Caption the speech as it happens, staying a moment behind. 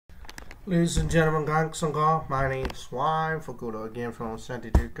Ladies and gentlemen, guys and girls, my name is Swine for good again from Sandy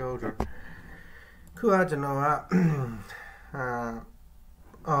Coder.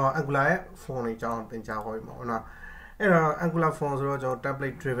 Angular phone John Pinja Angular phones are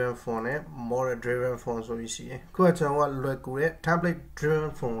template driven phone, more driven phone so you see. Template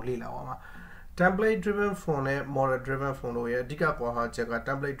driven phone lila. Template driven phone, more driven phone, Dika check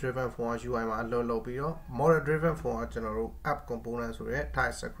template driven phone UI low more driven phone general app components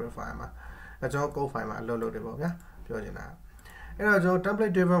type sacrifice. Let's all go find my low yeah.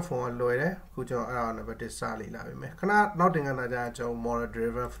 Template driven phone load could around about this sally lame. Cannot nothing another more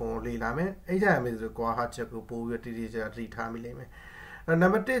driven phone lame. A is the Guahacha Gupu, retime lame. And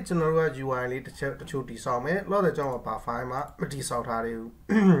number 10 general UI need to check the chuti saw me, lot of John about 5 ma,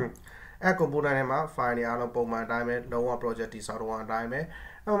 Echo Budanema, find the Alan Bowman diamond, no one project is out one diamond.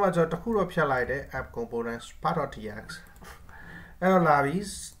 How much of the Kuro Pialite app components, part of TX. And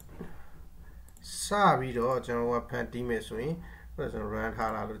Lavis Savido, general Pentime swing, doesn't run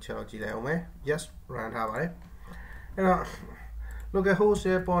hard out of Chile. Yes, run hard. Look at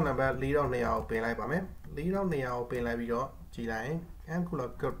wholesale point about lead on the open like me. Lead on the open like video, Chile, and cool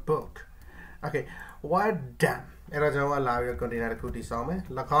good book. Okay, why done? Era jawa live container kuti some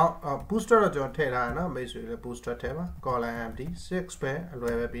laka booster jo thera na basically booster thema call empty 6 pe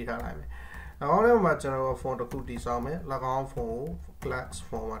alwe be tha lai me now ma channel phone to kuti some laka phone class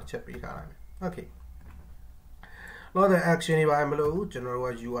format check be tha lai me okay lo the action ni ba mlo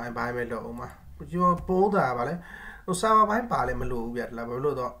general UI ba me lo ma jo po da ba le server ဘိုင်းပါလဲမလို့ဘူးဗျာဘယ်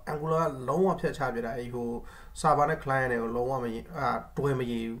လိုတော့ Angular လုံးဝဖြတ်ချပြတာဟို server နဲ့ client တွေကိုလုံးဝမတွဲမ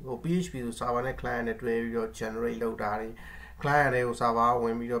ရဘူးဟို PHP ဆို server နဲ့ client နဲ့တွဲပြီးတော့ generate လုပ်တာတွေ client တွေကို server ဝ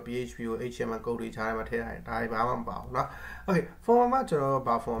င်ပြီးတော့ PHP ကို HTML code တွေခြားထဲမှာထည့်ထားတယ်ဒါတွေဘာမှမပါဘူးเนาะ okay form မှာကျွန်တော်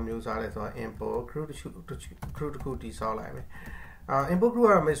ဘာ form မျိုးစားလဲဆိုတော့ import group တစ်ခုတည်ဆောက်လိုက်မယ်import group က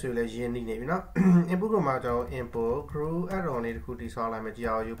တော့မိတ်ဆွေလည်းရင်းနှီးနေပြီเนาะ import group မှာကျွန်တော် import group add-on လေးတစ်ခုတည်ဆောက်လိုက်မယ်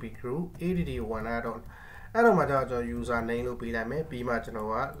JavaScript group add1 add-onအဲ့တော့မှကျွန်တော် user name လို့ပေးလိုက်မယ်ပြီးမှကျွန်တော်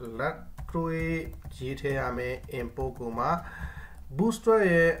က let create ရေးထည့်ရမယ် import ကိုမှ booster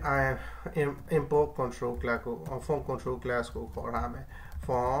ရဲ့ import control class ကို form control class ကိုခေါ်ထားမယ်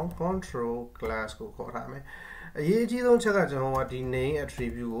form control class ကိုခေါ်ထားမယ်အရေးကြီးဆုံးချက်ကကျွန်တော်ကဒီ name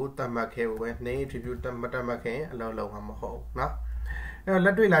attribute ကိုသတ်မှတ်ခဲ့ဖို့ပဲ name attribute သတ်မှတ်ခင်အလုံးလုံးမှာမဟုတ်ဘူးเนาะအဲ့တော့လ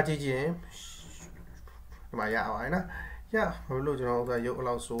က်တွေ့လာကြည့်ခြင်းဒီမှာရပါတယ်နော်ရဘာလို့ကျွန်တော်ကရုပ်အ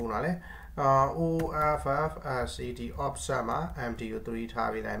လောက်စိုးနေတာလဲOFFCD offset မှာ empty ကို3ထား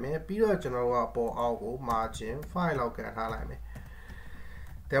ပေးလိုက်မယ်ပြီးတော့ကျွန်တော်ကပေါ်အောက်ကို margin 5လောက်ကန်ထားလိုက်မယ်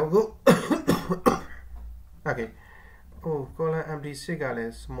there we go okay column empty 6ကလ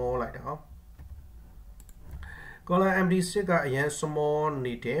ည်း small လိုက်တာဟော column empty 6ကအရင် small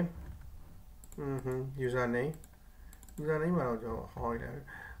နေတယ် username မှာတော့ကျွန်တော်ဟောနေတယ်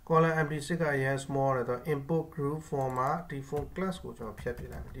column empty 6ကအရင် small တယ်တော့ import group form မှာ default class ကိုကျွန်တော်ဖြတ်ပြ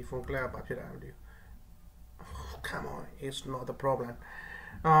လိုက်မယ် default class ကဘာဖြစ်တာမသိဘူး come on it's not the problem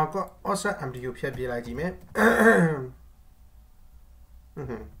ก็ offset empty ကိုဖြတ်ပြလိုက်ကြည့်မယ်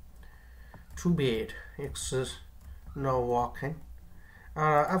too bad it's not working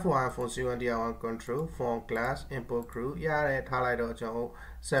F1 for C1D1 control form class import group ရတယ်ထားလိုက်တော့ကျွန်တော်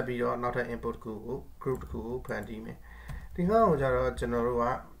ဆက်ပြီးတော့နောက်ထပ် import group တစ်ခုကိုဖန်တီးမယ်ဒီကောင်ကိုကျတော့ကျွန်တော်တို့က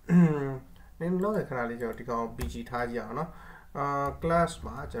နင်းလောက်တဲ့ခဏလေးကျွန်တော်ဒီကောင် PG ထားကြည့်အောင်နော်class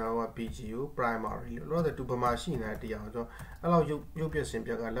မှာကျွန်တော်က PG ကို primary လို့လောက်တဲ့သူပမာရှိနေတဲ့တရားကိုကျွန်တော်အဲ့လောက်ရုပ်ပြစင်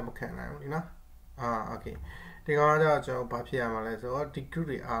ပြက်ကလက်မခံနိုင်ဘူးလीနော်okay ဒီကောင်ကကျတော့ကျွန်တော်ဘာဖြစ်ရမှာလဲဆိုတော့ဒီ group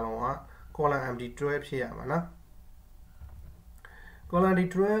တွေအားလုံးက column empty 12ဖြစ်ရမှာနော် column empty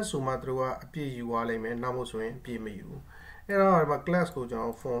 12ဆိုမှသူကအပြည့်ယူသွားလိမ့်မယ်နောက်မို့ဆိုရင်အပြည့်မယူဘူးအဲ့တော့ဒီမှာ class ကိုကျွန်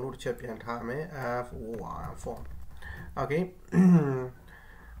တော် form လို့တစ်ချက်ပြန်ထားမယ် form okay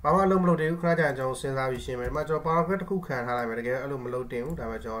ဘာမှလုံးမလုပ်သေးဘူးခဏကြာကျွန်တော်စဉ်းစားပြီးရှင်းမယ်ဒီမှာကျွန်တော် paragraph တစ်ခုခံထားလိုက်မယ်တကယ်အဲ့လိုမလုပ်တင်ဘူးဒါပေ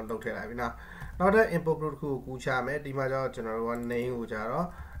မဲ့ကျွန်တော်လုပ်ထည့်လိုက်ပြီနော်နောက်ထပ် import group တစ်ခုကိုကူးချမယ်ဒီမှာကျွန်တော်တို့က name ကိုကြတော့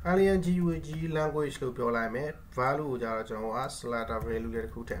language language လို့ပြောလိုက်မယ် value ကိုကြတော့ကျွန်တော်က slash value တ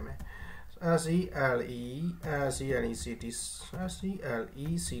စ်ခုထည့်မယ် SCLECT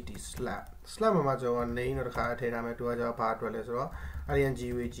slab မှာကျွန်တော် name တော့တစ်ခါထည့်ထားမယ်သူကကျွန်တော်ဘာအတွက်လဲဆိုတော့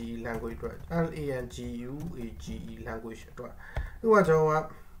language language အတွက် language အတွက်သူကကျွန်တော်က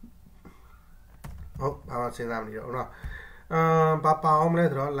ဟုတ်ဘာမှစဉ်းစားမနေတော့เนาะဘာပါအောင်မလဲ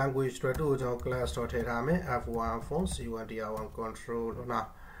ဆိုတော့ language အတွက်သူ့ကိုကျွန်တော် class တော့ထည့်ထားမယ် F1 form C1DR1 control လို့เนาะ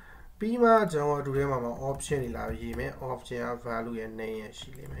ပြီးမှကျွန်တော်ဒီထဲမှာ option တွေလာရေးမယ် option က value ရဲ့ name ရဲ့ရှိ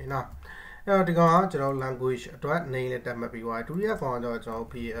လိမ့်မယ်เนาะအဲ့တော့ဒီကောင်ကကျွန်တော် language အတွက် name နဲ့တက်မှတ်ပြီးသွားဒုတိယကောင်ကတော့ကျွန်တော်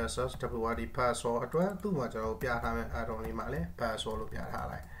PSS WRD password အတွက်သူ့မှာကျွန်တော်ပြထားမယ် add-on လေးမှာလည်း password လို့ပြထား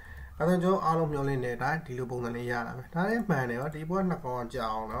လိုက်အဲ့တော့ကျွန်တော်အားလုံးမျှော်လင့်တဲ့အတိုင်းဒီလိုပုံစံလေးရလာမယ်ဒါလည်းမှန်တယ်ရောဒီဘက်နှစ်ကောင်ကြော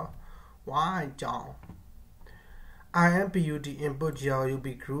င်တော့ why ကြောင်း input input group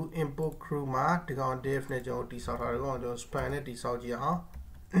crew input crew မှာဒီကောင် div နဲ့ကျွန်တော်တိဆောက်ထားတယ်ကောင်ကျွန်တော် span နဲ့တိဆောက်ကြည့်အောင်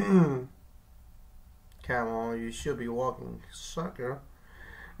come on you should be walking sucker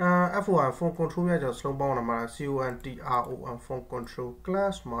F1 phone control ရကျွန်တော် slow ပေါင်းတာမှာ CONTRON phone control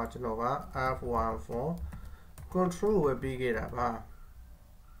class မှာကျွန်တော်က F1 phone control ဝယ်ပေးခဲ့တာပါ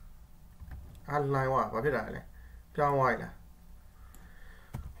line ဝါဘာဖြစ်တာလဲပြောင်းသွားပြီလား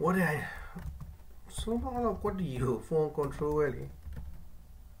what did I slow ပေါင်းတော့ what do you phone control လေ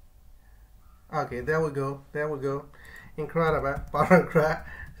okay there we go incredible paragraph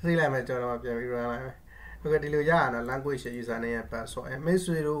သိလိုက်မယ်ကျွန်တော်ပြန်ပြီး run လိုက်မယ်Okay ဒီလိုရရနော် language user name နဲ့ password မိတ်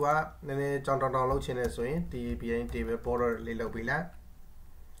ဆွေတို့ကနည်းနည်းကြောင်တောင်လုပ်ချင်နေဆိုရင်ဒီ BN table border လေးလုပ်ပေးလိုက်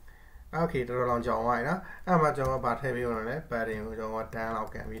Okay တော်တော်longကြောင်သွားပြီနော်အဲ့မှာကျွန်တော်ဗာထည့်ပေးရအောင်လေ padding ကိုကျွန်တော်10လော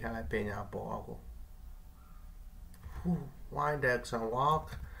က်ကန်ပြီးထားလိုက်ပညာပေါ်အောင်ကို wide dex and walk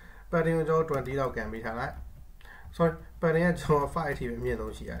padding ကိုကျွန်တော်20လောက်ကန်ပြီးထားလိုက် sorry padding ကကျွန်တော်5အထိပဲအမြင့်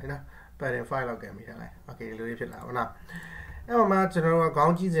ဆုံးရှိရတယ်နော် padding 5လောက်ကန်ပြီးထားလိုက် Okay ဒီလိုလေးဖြစ်လာပါနော်အဲ့မှာကျွန်တော်ကခေါ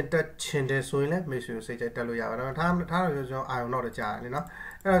င်းကြီးစင်တက်ချင်တယ်ဆိုရင်လည်းမိတ်ဆွေစိတ်ကြိုက်တက်လို့ရပါတယ်ထားတော့ကျွန်တော်အာရုံတော့ကြားရတယ်နော်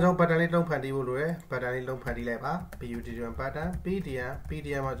အဲ့တော့ကျွန်တော် button လေးလုံးဖန်တီးဖို့လိုတယ် button လေးလုံးဖန်တီးလိုက်ပါ BUTDM button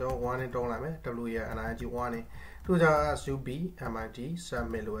PDM မှာကျွန်တော်1နဲ့တုံးလိုက်မယ် W ရ NIG 1နဲ့သူကြောင့် SUB MID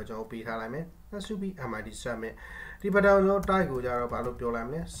submit လို့ကျွန်တော်ပေးထားလိုက်မယ် SUB MID submit ဒီ button ကိုကျွန်တော် type ကိုကြတော့ဘာလို့ပြောလိုက်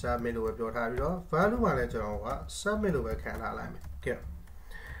မလဲ submit လို့ပဲပြောထားပြီးတော့ value မှာလည်းကျွန်တော်က submit လို့ပဲခံထားလိုက်မယ်ကဲ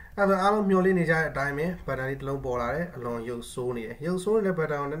အဲ့တော့အားလုံးမျှော်လင့်နေကြတဲ့အတိုင်းပဲ button လေးတစ်လုံးပေါ်လာတယ်အလွန်ရုပ်ဆိုးနေတယ်ရုပ်ဆိုးနေတဲ့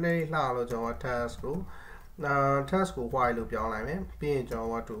button ကိုနည်းနည်းလှအောင်လို့ကျွန်တော် task ကို white လို့ပြောင်းလိုက်မယ်ပြီးရင်ကျွန်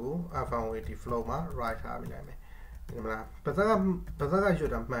တော်တို့ f1 flow မှာ right ထားပြီးလိုက်မယ်ဒီမှာပါဇက်ကရွ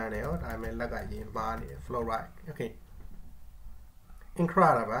တ်တာမှန်တယ်ရောဒါပေမဲ့လက်ကရင်မားနေတယ် flow right okay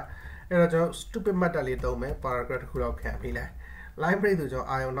incredible အဲ့တော့ကျွန်တော် stupid method လေးသုံးမယ် paragraph တစ်ခုတော့ခံပြီးလိုက် line break ဆိုကျွန်တော်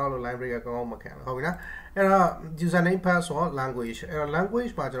ion နောက်လို့ line break ကကောင်းကောင်းမခံဘူးဟုတ်ပြီနော်အဲ့တော့ username password language အဲ့တော့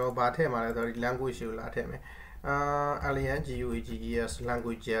language မှာကျွန်တော်ဗာထည့်မှာလဲဆိုတော့ဒီ language ကိုလာထည့်မယ် languages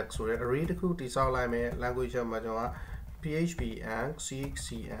language jack ဆိုတဲ့ array တစ်ခုတိစောက်လိုက်မယ် language မှာကျွန်တော်က php and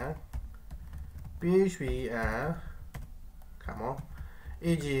cxcn php and come on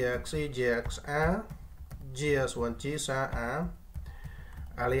ajax and js1 json and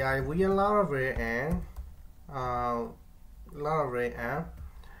ali we and laravel and laravel and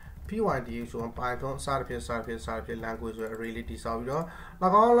PYD ဆိုရင် Python စသဖြင့် language ဆို array လေးတည်ဆောက်ပြီးတော့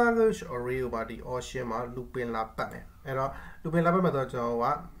၎င်း language array ကိုပါဒီ option မှာ looping လာပတ်မယ်အဲ့တော့ looping လာပတ်မယ်ဆိုတော့ကျွန်တော်က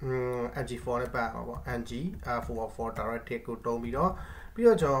ng4 နဲ့ပတ်အောင်ပေါ့ ng4 directive ကိုတုံးပြီးတော့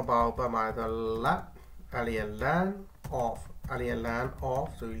ကျွန်တော်ဘာကိုပတ်မှာလဲဆိုတော့ alien land off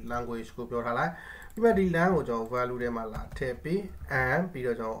ဆိုပြီး language ကိုပြောထားလိုက်ပြီးမှဒီ land ကိုကျွန်တော် value ထဲမှာလာထည့်ပြီး and ပြီး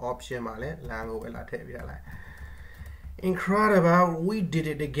တော့ကျွန်တော် option မှာလည်း land ကိုပဲလာထည့်ပြရလိုက်Incredible we did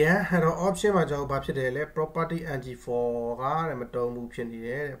it again အဲ့တော့ option မှာကျွန်တော်ဘာဖြစ်တယ်လဲ property ng4 ကလည်းမတုံးဘူးဖြစ်နေတ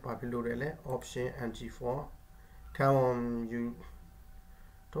ယ်တဲ့ဘာဖြစ်လို့လဲ option ng4 come on you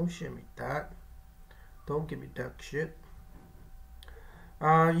don't share me that don't give me that shit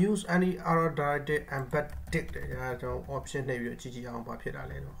use any other directive embedded အဲ့တော့ option နဲ့ပြီးကြည့်အောင်ဘာဖြစ်တာ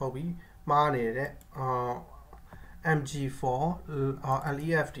လဲဟုတ်ပြီမှားနေတဲ့mg4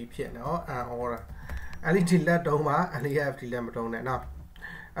 left ဖြစ်နေနော်or LED လက်တုံးမှာ LEFT လက်မတုံးနဲ့နော်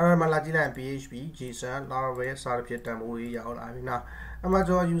အဲ့တော့မှလာကြည့်လိုက် PHP JSON Laravel စသဖြင့်တန်ဖိုးကြီးရောက်လာပြီနော်အမှ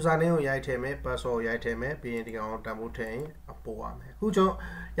ကျွန်တော် user name ကိုရိုက်ထည့်မယ် password ကိုရိုက်ထည့်မယ်ပြီးရင်ဒီကောင်တန်ဖိုးထည့်ရင်အပို့ရမယ်အခုကျွန်တော်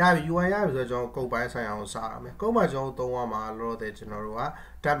ရပြီ UI ရပြီဆိုတော့ကျွန်တော်ကုတ်ပိုင်းဆိုင်အောင်စရမယ်ကုတ်မှာကျွန်တော်သုံးရမှာလို့တဲ့ကျွန်တော်တို့က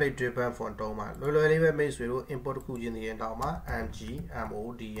template driven font တုံးမှာလွယ်လွယ်လေးပဲမိတ်ဆွေတို့ import တစ်ခုချင်းစီရင်တောက်မှာ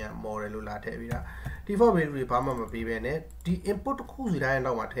modm model လို့လာထည့်ပြီးတာ default value တွေဘာမှမပေးဘဲနဲ့ဒီ import တစ်ခုစီတိုင်း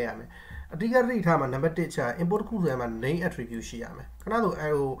တော့မှာထည့်ရမယ်အဓိကရိထားမှာ number 1 ချက် import တစ်ခုဆိုရင်မှာ name attribute ရှိရမယ်ခဏဆို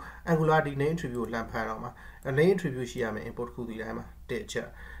angular ဒီ name attribute ကိုလမ်းဖမ်းတော့မှာ name attribute ရှိရမယ် import တစ်ခုစီတိုင်းမှာ1ချက်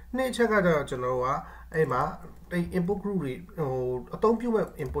2ချက်ကတော့ကျွန်တော်တို့ကအဲ့မှာဒီ import group တွေအသုံးပြုမဲ့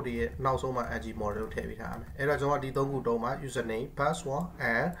import တွေရဲ့နောက်ဆုံးမှာ ng model ကိုထည့်ပေးထားရမယ်အဲ့တော့ကျွန်တော်ဒီ3ခုတုံးမှာ username password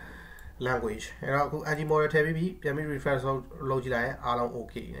and language အဲ့တော့အခု ng model ထည့်ပြီးပြီပြန်ပြီး refresh လုပ်ကြည့်လိုက်ရင်အားလုံး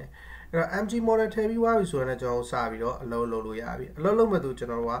okay နေအဲ့တော့ ng model ထည့်ပြီးသွားပြီဆိုရင်ကျွန်တော်စပြီးတော့အလုပ်လုပ်လို့ရပြီအလုပ်လုပ်မဲ့သူကျွ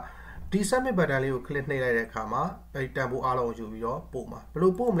န်တော်တို့ကဒီ submit button လေးကို click နှိပ်လိုက်တဲ့အခါမှာအဲ့တန်ဖိုးအားလုံးကိုယူပြီးတော့ပို့မှာဘယ်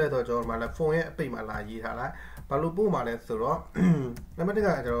လိုပို့မလဲဆိုတော့ကျွန်တော်တို့မှာလည်း phone ရဲ့အပိတ်မှာလာရေးထားလိုက်ဘာလို့ပို့မှာလဲဆိုတော့နံပါတ်1က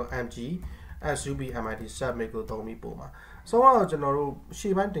ကျွန်တော် mg SUB MID submit ကိုသုံးပြီးပို့မှာဆိုတော့ကျွန်တော်တို့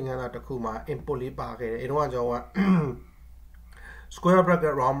ရှေ့ပိုင်းတင်ကန်းတာတစ်ခုမှာ input လေးပါခဲ့တယ်အဲ့တော့ကျွန်တော်က square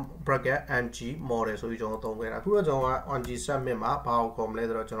bracket round bracket ng model ဆိုပြီးကျွန်တော်သုံးခဲ့တာအခုတော့ကျွန်တော်က ng submit မှာဘာကိုခေါ်မလဲ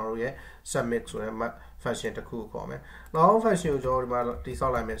ဆိုတော့ကျွန်တော်တို့ရဲ့ submit ဆိုတဲ့ function တစ်ခုကိုခေါ်မယ်နောက် function ကိုကျွန်တော်ဒီမှာတိစော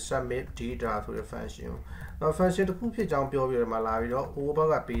က်လိုက်မယ် submit data ဆိုတဲ့ function ကို function တစ်ခုဖြစ်ကြောင်းပြောပြီးတော့မှလာပြီးတော့ over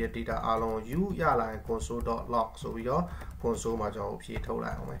ကပေးတဲ့ data အားလုံးကို u ရလာရင် console.log ဆိုပြီးတော့ console မှာကျွန်တော်ဖြည့်ထုတ်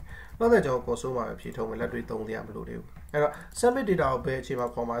လိုက်အောင်မယ်နောက်တော့ကျွန်တော် console မှာပဲဖြည့်ထုတ်မယ်လက်တွေ့သုံးသရမလို့သေးဘူးအဲ့တော့ submit data ကိုဘယ်အချိန်မှာ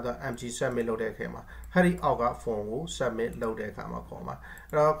ခေါ်မှာတော့ mg submit လုပ်တဲ့အခါမှာအဲ့ဒီအောက်က form ကို submit လုပ်တဲ့အခါမှာခေါ်မှာ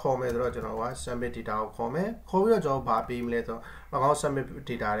အဲ့တော့ခေါ်မယ်ဆိုတော့ကျွန်တော်က submit data ကိုခေါ်မယ်ခေါ်ပြီးတော့ကျွန်တော်ဗာပေးမလဲဆိုတော့၎င်း submit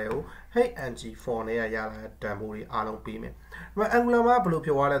data တွေကို hey mg form နဲ့ရလာတဲ့ demo တွေအားလုံးပေးမယ်ဒါပေမဲ့ Angular မှာဘယ်လိုဖြ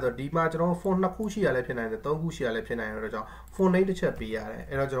စ်သွားလဲဆိုတော့ဒီမှာကျွန်တော် form 2ခုရှိရလဲဖြစ်နိုင်တယ်3ခုရှိရလဲဖြစ်နိုင်တယ်တော့ကြောင့် form name တစ်ချက်ပေးရတယ်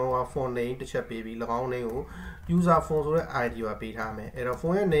အဲ့တော့ကျွန်တော်က form name တစ်ချက်ပေးပြီး၎င်း name ကို user form ဆိုတဲ့ id ပါပေးထားမယ်အဲ့တော့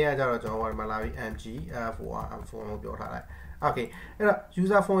form ရဲ့ name ကကြတော့ကျွန်တော်ကဒီမှာလာပြီး mg form form လို့ပြောထားလိုက် okay အဲ့တော့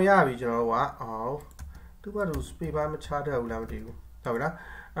user form ရပြီကျွန်တော်ကသူကသူ space bar မချတတ်ဘူးလားမသိဘူးဟုတ်ပြီလား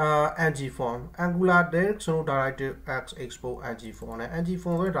ng form angular directive x export ng form နဲ့ ng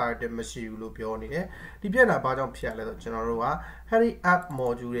form ဆိုတဲ့ directive မရှိဘူးလို့ပြောနေတယ်ဒီပြဿနာဘာကြောင့်ဖြစ်ရလဲဆိုတော့ကျွန်တော်တို့က Harry app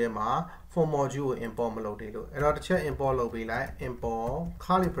module ထဲမှာ form module ကို import မလုပ်သေးလို့အဲ့တော့တစ်ချက် import လုပ်ပေးလိုက် import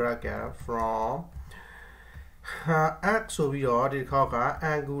curly bracket from x ဆိုပြီးတော့ဒီတစ်ခါက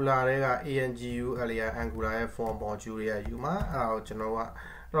angular တွေက angular ရဲ့ form module တွေကယူမှာအဲ့ဒါကိုကျွန်တော်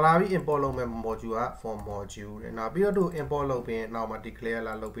ကလာပြီး import လုပ်မဲ့ module က form module တဲ့နောက်ပြီးတော့ import လုပ်ပြီးနောက်မှာ declare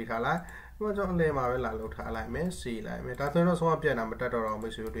လာလုပ်ပေးထားလိုက်ဒီမှာကျွန်တော်အလဲမှာပဲလာလုပ်ထားလိုက်မယ် save လိုက်မယ်ဒါဆိုရင်တော့ဆုံးမပြတ်တာမတက်တော့အောင်မိ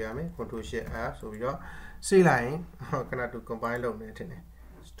တ်ဆွေတို့တွေ့ရမယ် control shift f ဆိုပြီးတော့ save လိုက်ရင်ခဏတူ compile လုပ်နေတယ်ထင်တယ်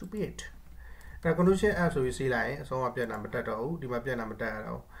stupid ဒါ control shift f ဆိုပြီး save လိုက်ရင်အဆုံးမပြတ်တာမတက်တော့ဘူးဒီမှာပြတ်တာမတက်ရ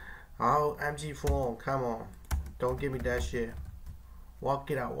တော့ဟော mg form come on don't give me that shit walk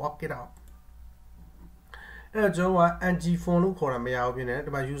it out အဲ့တော့ကျွန်တော်က ng form လို့ခေါ်တာမရဘူးဖြစ်နေတယ်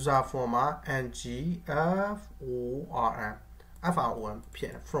ဒီမှာ user form မှာ ng form ဖြ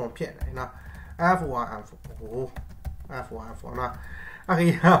စ်နေ from ဖြစ်နေနော် form နော်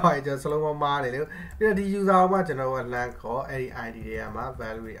okay ဟာကျွန်တော်စလုံးမမားနေလို့ပြီးတော့ဒီ user မှာကျွန်တော်က land ခေါ်အဲ့ဒီ id တွေကမှာ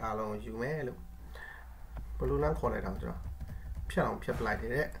value တွေအားလုံးယူမယ်လို့ဘယ်လို land ခေါ်လိုက်တာကျွန်တော်ဖြတ်အောင်ဖြတ်ပလိုက်တ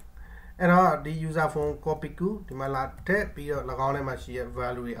ယ်အဲ့တော့ဒီ user form copy ကိုဒီမှာလာထည့်ပြီးတော့၎င်းထဲမှာရှိတဲ့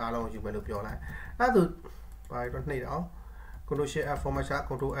value တွေအားလုံးယူမယ်လို့ပြောလိုက်အဲ့ဒါဘာလို့နှိပ်တော့ control shift f format ချ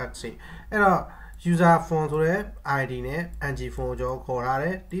control f c အဲ့တော့ user form ဆိုတဲ့ id နဲ့ ng form ကိုခေါ်ထားတ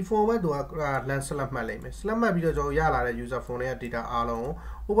ယ်ဒီ form ပဲသူက land select မှတ်လိုက်မယ် select မှတ်ပြီးတော့ကျွန်တော်ရလာတဲ့ user form ရဲ့ data အားလုံး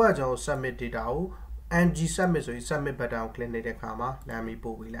ကိုဥပမာကျွန်တော် submit data ကို ng submit ဆိုရင် submit button ကို click နေတဲ့အခါမှာလမ်းပြီး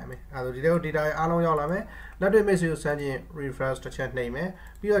ပို့ပေးလိုက်မယ်အဲဒါဆိုဒီထဲကို data အားလုံးရောက်လာမယ်လက်တွေ့ message ကိုစမ်းကြည့် refresh တစ်ချက်နှိပ်မယ်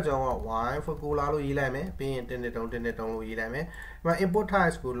ပြီးတော့ကျွန်တော်က y for cola လို့ရေးလိုက်မယ်ပြီးရင်တင်းတုံလို့ရေးလိုက်မယ်ဒီမှာ import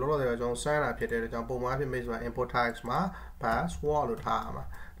types ကိုလောလောဆယ်ကျွန်တော်စမ်းတာဖြစ်တဲ့အတွက်ကြောင့်ပုံမှန်အဖြစ် message မှာ import types မှာ password လို့ထားရမှာ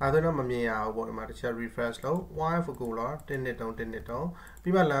ဒါဆိုတော့မမြင်ရဘူးပေါ့ဒီမှာတစ်ချက် refresh လုပ် y for cola တင်းတုံ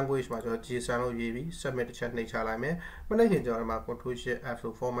ပြီးမှ language မှာကျွန်တော် JSON လို့ရေးပြီး submit တစ်ချက်နှိပ်ချလိုက်မယ်မနှိပ်ခင်ကျွန်တော်ဒီမှာ control shift f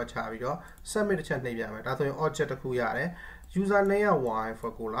လို့ format ချပြီးတော့ submit တစ်ချက်နှိပ်ပြမယ်ဒါဆိုရင် object တစ်ခုရတယ် user name က y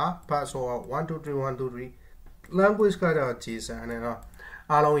for cola password 123 language ကတော့ JSON နဲ့တော့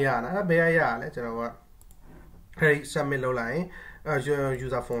အားလုံးရတာအဲ့ဘယ်ရရလဲကျွန်တော်ကအဲ့ submit လုပ်လိုက်ရင်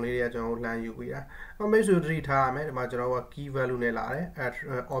user form လေးတွေကကျွန်တော်လှမ်းယူပြီးတာမိတ်ဆွေသတိထားရမယ်ဒီမှာကျွန်တော်က key value နဲ့လာတယ်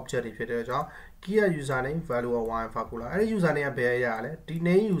object တွေဖြစ်တဲ့ကြောင့် key က user name value က y for cola အဲ့ဒီ user name ကဘယ်ရလဲဒီ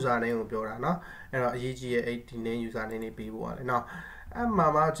name user name ကိုပြောတာเนาะအဲ့တော့အရေးကြီးရဲ့အဲ့ဒီ name user name တွေပေးဖို့ရတယ်เนาะအဲ့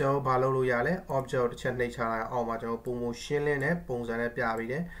မှာကျွန်တော်ဘာလုပ်လို့ရလဲ object ကိုတစ်ချက်နှိပ်ချလိုက်အောင်မှာကျွန်တော်ပုံပုံရှင်းလင်းတဲ့ပုံစံနဲ့ပြပြီး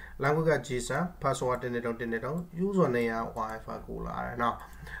တယ် language က JSON password တင်းတုံ user name က y for cola ရတယ်เนาะ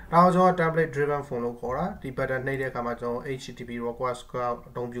ဒါကိုကျွန်တော် template driven form လို့ခေါ်တာဒီ button နှိပ်တဲ့အခါမှာကျွန်တော် http request က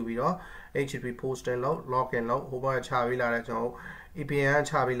အသုံးပြုပြီးတော့ http posting လုပ် login လုပ်ဟိုဘက်ချပေးလာတဲ့ကျွန်တော် APN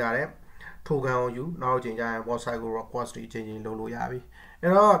ချပေးလာတဲ့token ကိုယူနောက်အချိန်ကျရင် website ကို request တွေအချိန်ချင်းလုပ်လို့ရပြီ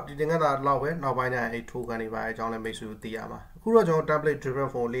အဲ့တော့ဒီသင်ခန်းစာလောက်ပဲနောက်ပိုင်းကျရင်အဲ့ token တွေပါအကြောင်းလည်းမိတ်ဆွေတို့သိရမှာအခုတော့ကျွန်တော် template driven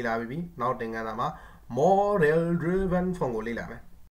form လေ့လာပြီးပြီနောက်သင်ခန်းစာမှာ model driven form ကိုလေ့လာမယ်